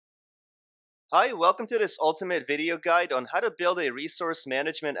Hi, welcome to this ultimate video guide on how to build a resource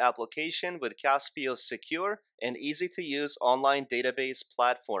management application with Caspio's secure and easy to use online database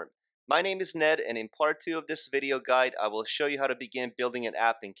platform. My name is Ned, and in part 2 of this video guide, I will show you how to begin building an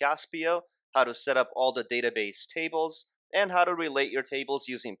app in Caspio, how to set up all the database tables, and how to relate your tables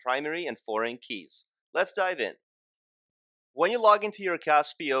using primary and foreign keys. Let's dive in. When you log into your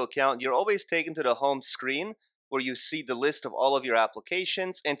Caspio account, you're always taken to the home screen where you see the list of all of your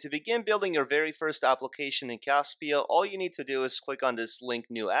applications. And to begin building your very first application in Caspio, all you need to do is click on this link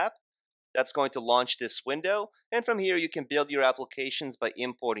New App. That's going to launch this window. And from here, you can build your applications by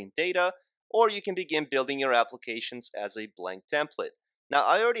importing data, or you can begin building your applications as a blank template. Now,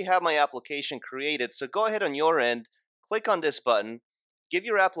 I already have my application created, so go ahead on your end, click on this button, give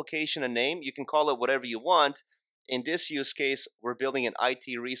your application a name. You can call it whatever you want. In this use case, we're building an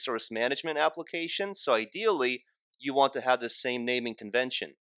IT resource management application, so ideally, you want to have the same naming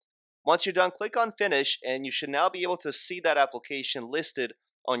convention. Once you're done, click on Finish, and you should now be able to see that application listed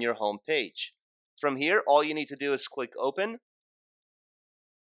on your home page. From here, all you need to do is click Open.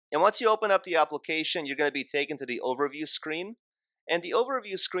 And once you open up the application, you're going to be taken to the Overview screen. And the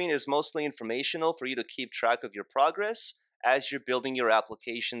Overview screen is mostly informational for you to keep track of your progress as you're building your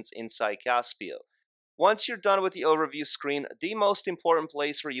applications inside Caspio. Once you're done with the overview screen, the most important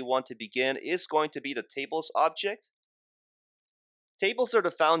place where you want to begin is going to be the tables object. Tables are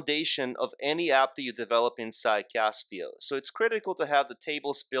the foundation of any app that you develop inside Caspio, so it's critical to have the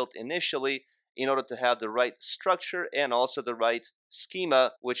tables built initially in order to have the right structure and also the right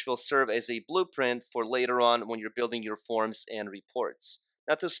schema, which will serve as a blueprint for later on when you're building your forms and reports.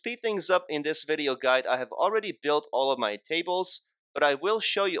 Now, to speed things up in this video guide, I have already built all of my tables, but I will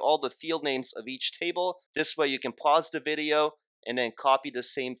show you all the field names of each table. This way you can pause the video and then copy the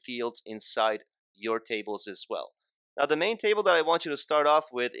same fields inside your tables as well. Now, the main table that I want you to start off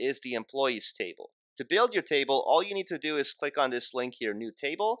with is the employees table. To build your table, all you need to do is click on this link here, New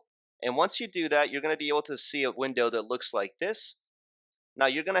Table. And once you do that, you're going to be able to see a window that looks like this. Now,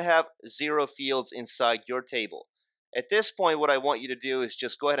 you're going to have 0 fields inside your table. At this point, what I want you to do is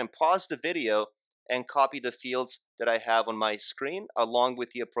just go ahead and pause the video and copy the fields that I have on my screen along with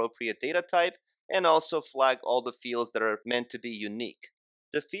the appropriate data type, and also flag all the fields that are meant to be unique.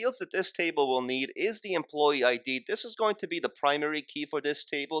 The fields that this table will need is the employee ID. This is going to be the primary key for this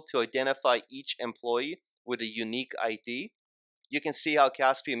table to identify each employee with a unique ID. You can see how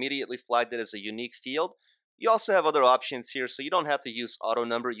Caspio immediately flagged it as a unique field. You also have other options here, so you don't have to use auto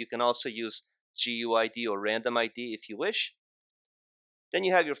number. You can also use GUID or random ID if you wish. Then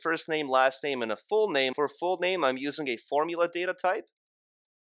you have your first name, last name, and a full name. For full name, I'm using a formula data type.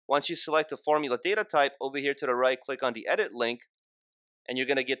 Once you select the formula data type, over here to the right, click on the edit link, and you're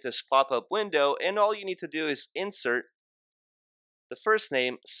going to get this pop-up window, and all you need to do is insert the first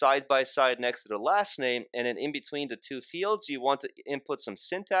name side by side next to the last name, and then in between the two fields, you want to input some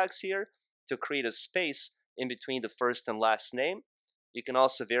syntax here to create a space in between the first and last name. You can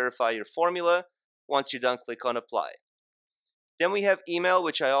also verify your formula. Once you're done, click on Apply. Then we have email,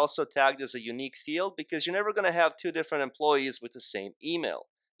 which I also tagged as a unique field because you're never going to have two different employees with the same email.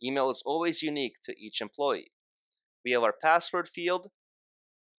 Email is always unique to each employee. We have our password field,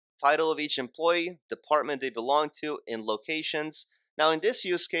 title of each employee, department they belong to, and locations. Now in this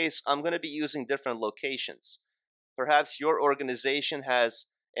use case, I'm going to be using different locations. Perhaps your organization has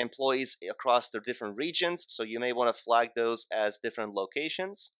employees across their different regions, so you may want to flag those as different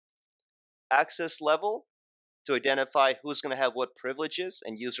locations. Access level, to identify who's going to have what privileges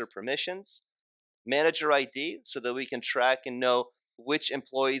and user permissions. Manager ID, so that we can track and know which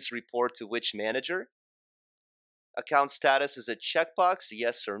employees report to which manager. Account status is a checkbox,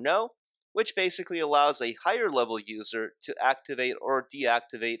 yes or no, which basically allows a higher level user to activate or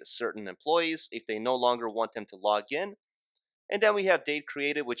deactivate certain employees if they no longer want them to log in. And then we have date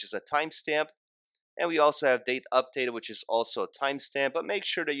created, which is a timestamp. And we also have date updated, which is also a timestamp, but make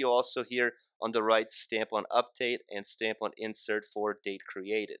sure that you also here on the right stamp on update and stamp on insert for date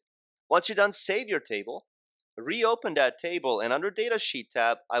created. Once you're done, save your table, reopen that table, and under data sheet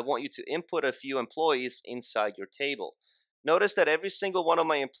tab, I want you to input a few employees inside your table. Notice that every single one of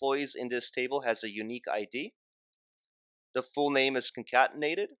my employees in this table has a unique ID. The full name is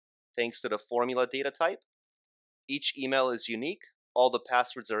concatenated thanks to the formula data type. Each email is unique. All the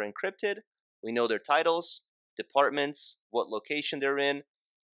passwords are encrypted. We know their titles, departments, what location they're in.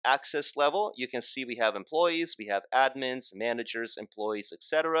 Access level, you can see we have employees, we have admins, managers, employees,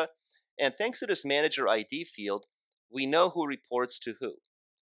 etc. And thanks to this manager ID field, we know who reports to who.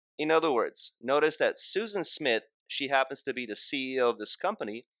 In other words, notice that Susan Smith, she happens to be the CEO of this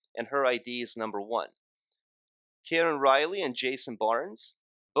company, and her ID is number 1. Karen Riley and Jason Barnes,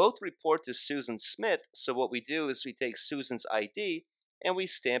 Both report to Susan Smith, so what we do is we take Susan's ID and we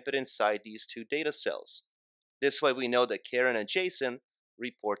stamp it inside these two data cells. This way we know that Karen and Jason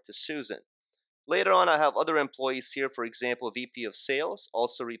report to Susan. Later on, I have other employees here, for example, VP of Sales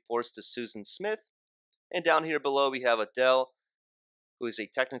also reports to Susan Smith. And down here below, we have Adele, who is a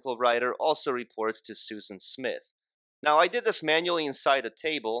technical writer, also reports to Susan Smith. Now, I did this manually inside a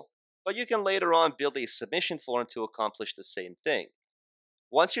table, but you can later on build a submission form to accomplish the same thing.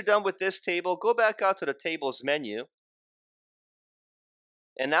 Once you're done with this table, go back out to the tables menu.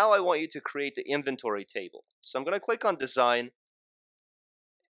 And now I want you to create the inventory table. So I'm going to click on Design.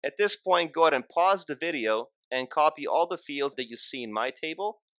 At this point, go ahead and pause the video and copy all the fields that you see in my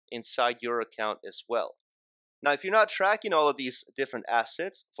table inside your account as well. Now, if you're not tracking all of these different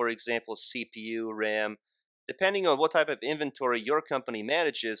assets, for example, CPU, RAM, depending on what type of inventory your company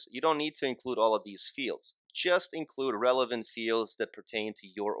manages, you don't need to include all of these fields. Just include relevant fields that pertain to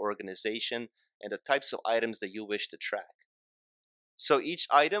your organization and the types of items that you wish to track. So each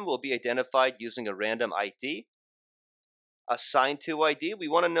item will be identified using a random ID. Assigned to ID, we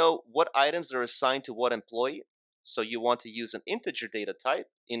want to know what items are assigned to what employee. So you want to use an integer data type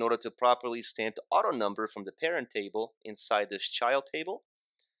in order to properly stamp the auto number from the parent table inside this child table.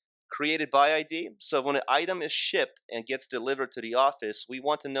 Created by ID, so when an item is shipped and gets delivered to the office, we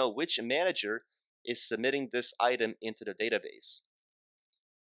want to know which manager is submitting this item into the database.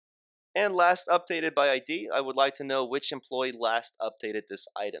 And last updated by ID, I would like to know which employee last updated this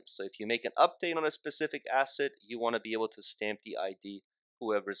item. So if you make an update on a specific asset, you want to be able to stamp the ID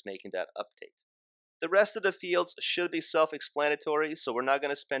whoever's making that update. The rest of the fields should be self-explanatory, so we're not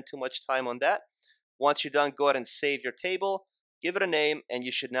going to spend too much time on that. Once you're done, go ahead and save your table, give it a name, and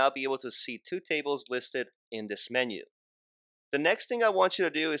you should now be able to see two tables listed in this menu. The next thing I want you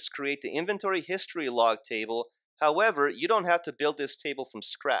to do is create the inventory history log table. However, you don't have to build this table from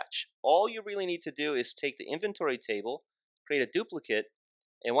scratch. All you really need to do is take the inventory table, create a duplicate,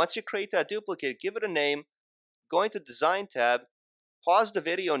 and once you create that duplicate, give it a name, go into Design tab, pause the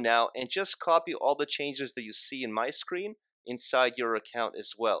video now, and just copy all the changes that you see in my screen inside your account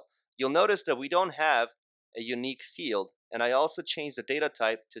as well. You'll notice that we don't have a unique field, and I also changed the data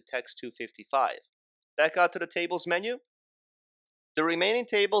type to text 255. Back out to the tables menu. The remaining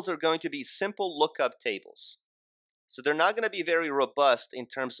tables are going to be simple lookup tables. So they're not going to be very robust in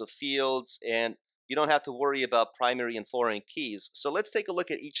terms of fields, and you don't have to worry about primary and foreign keys. So let's take a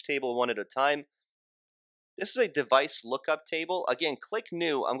look at each table one at a time. This is a device lookup table. Again, click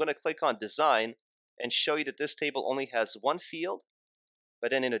New. I'm going to click on Design and show you that this table only has one field.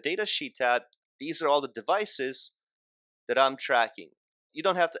 But then in the Data Sheet tab, these are all the devices that I'm tracking. You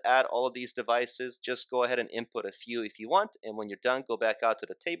don't have to add all of these devices. Just go ahead and input a few if you want. And when you're done, go back out to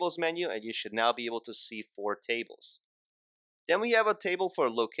the Tables menu, and you should now be able to see 4 tables. Then we have a table for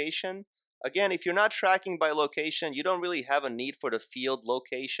location. Again, if you're not tracking by location, you don't really have a need for the field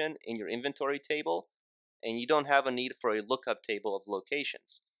location in your inventory table, and you don't have a need for a lookup table of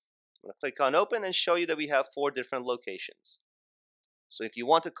locations. I'm going to click on Open and show you that we have 4 different locations. So if you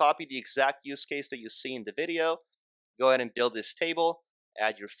want to copy the exact use case that you see in the video, go ahead and build this table,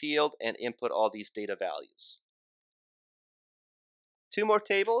 add your field, and input all these data values. 2 more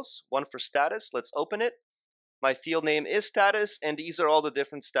tables, one for status. Let's open it. My field name is status, and these are all the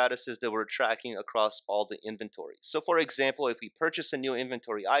different statuses that we're tracking across all the inventory. So for example, if we purchase a new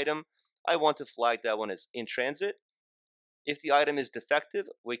inventory item, I want to flag that one as in transit. If the item is defective,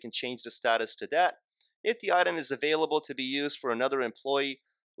 we can change the status to that. If the item is available to be used for another employee,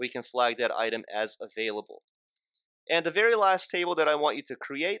 we can flag that item as available. And the very last table that I want you to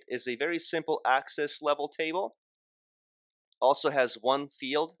create is a very simple access level table. Also has one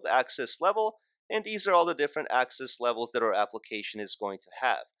field, access level, and these are all the different access levels that our application is going to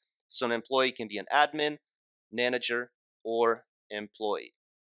have. So an employee can be an admin, manager, or employee.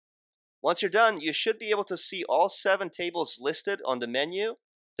 Once you're done, you should be able to see all 7 tables listed on the menu.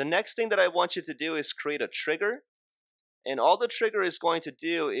 The next thing that I want you to do is create a trigger. And all the trigger is going to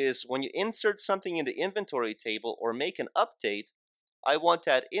do is when you insert something in the inventory table or make an update, I want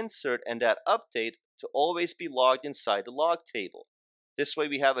that insert and that update to always be logged inside the log table. This way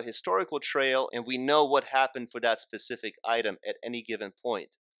we have a historical trail and we know what happened for that specific item at any given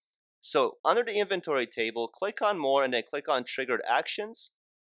point. So under the inventory table, click on More and then click on Triggered Actions.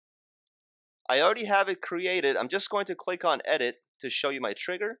 I already have it created. I'm just going to click on Edit to show you my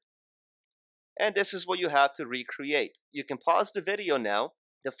trigger. And this is what you have to recreate. You can pause the video now.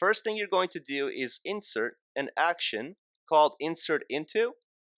 The first thing you're going to do is insert an action called Insert Into.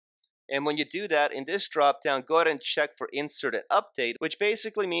 And when you do that, in this dropdown, go ahead and check for Insert and Update, which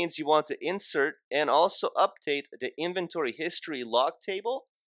basically means you want to insert and also update the inventory history log table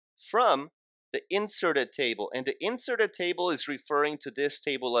from the inserted table. And the inserted table is referring to this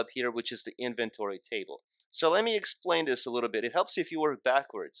table up here, which is the inventory table. So let me explain this a little bit. It helps if you work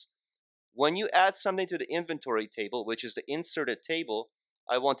backwards. When you add something to the inventory table, which is the inserted table,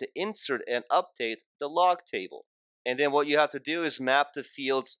 I want to insert and update the log table. And then what you have to do is map the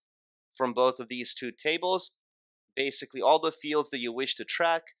fields from both of these two tables. Basically, all the fields that you wish to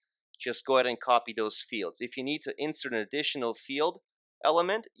track, just go ahead and copy those fields. If you need to insert an additional field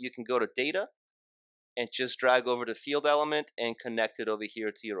element, you can go to Data and just drag over the field element and connect it over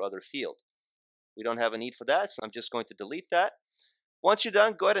here to your other field. We don't have a need for that, so I'm just going to delete that. Once you're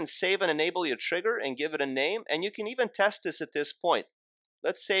done, go ahead and save and enable your trigger and give it a name, and you can even test this at this point.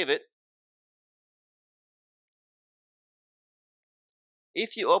 Let's save it.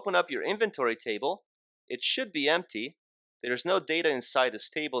 If you open up your inventory table, it should be empty. There's no data inside this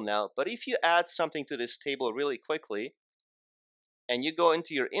table now, but if you add something to this table really quickly, and you go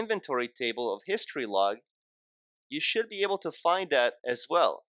into your inventory table of history log, you should be able to find that as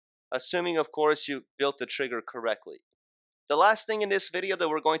well, assuming of course you built the trigger correctly. The last thing in this video that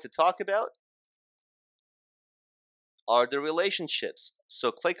we're going to talk about are the relationships.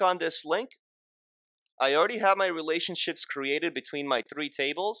 So click on this link. I already have my relationships created between my three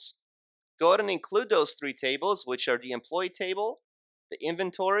tables. Go ahead and include those three tables, which are the employee table, the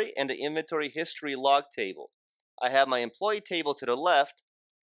inventory, and the inventory history log table. I have my employee table to the left,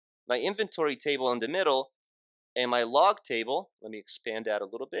 my inventory table in the middle, and my log table, let me expand that a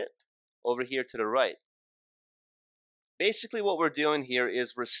little bit, over here to the right. Basically what we're doing here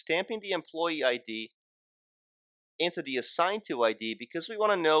is we're stamping the employee ID into the assigned to ID because we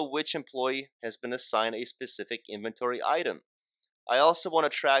want to know which employee has been assigned a specific inventory item. I also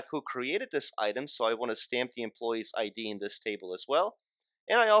want to track who created this item, so I want to stamp the employee's ID in this table as well.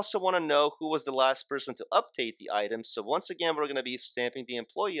 And I also want to know who was the last person to update the item, so once again we're going to be stamping the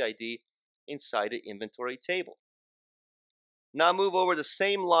employee ID inside the inventory table. Now move over the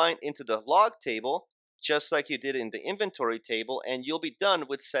same line into the log table, just like you did in the inventory table, and you'll be done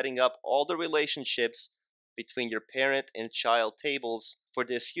with setting up all the relationships between your parent and child tables for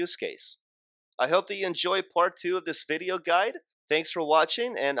this use case. I hope that you enjoy part 2 of this video guide. Thanks for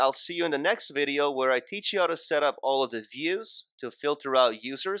watching, and I'll see you in the next video where I teach you how to set up all of the views to filter out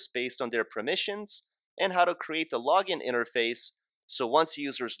users based on their permissions and how to create the login interface so once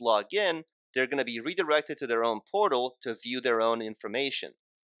users log in, they're going to be redirected to their own portal to view their own information.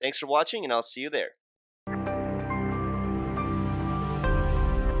 Thanks for watching, and I'll see you there.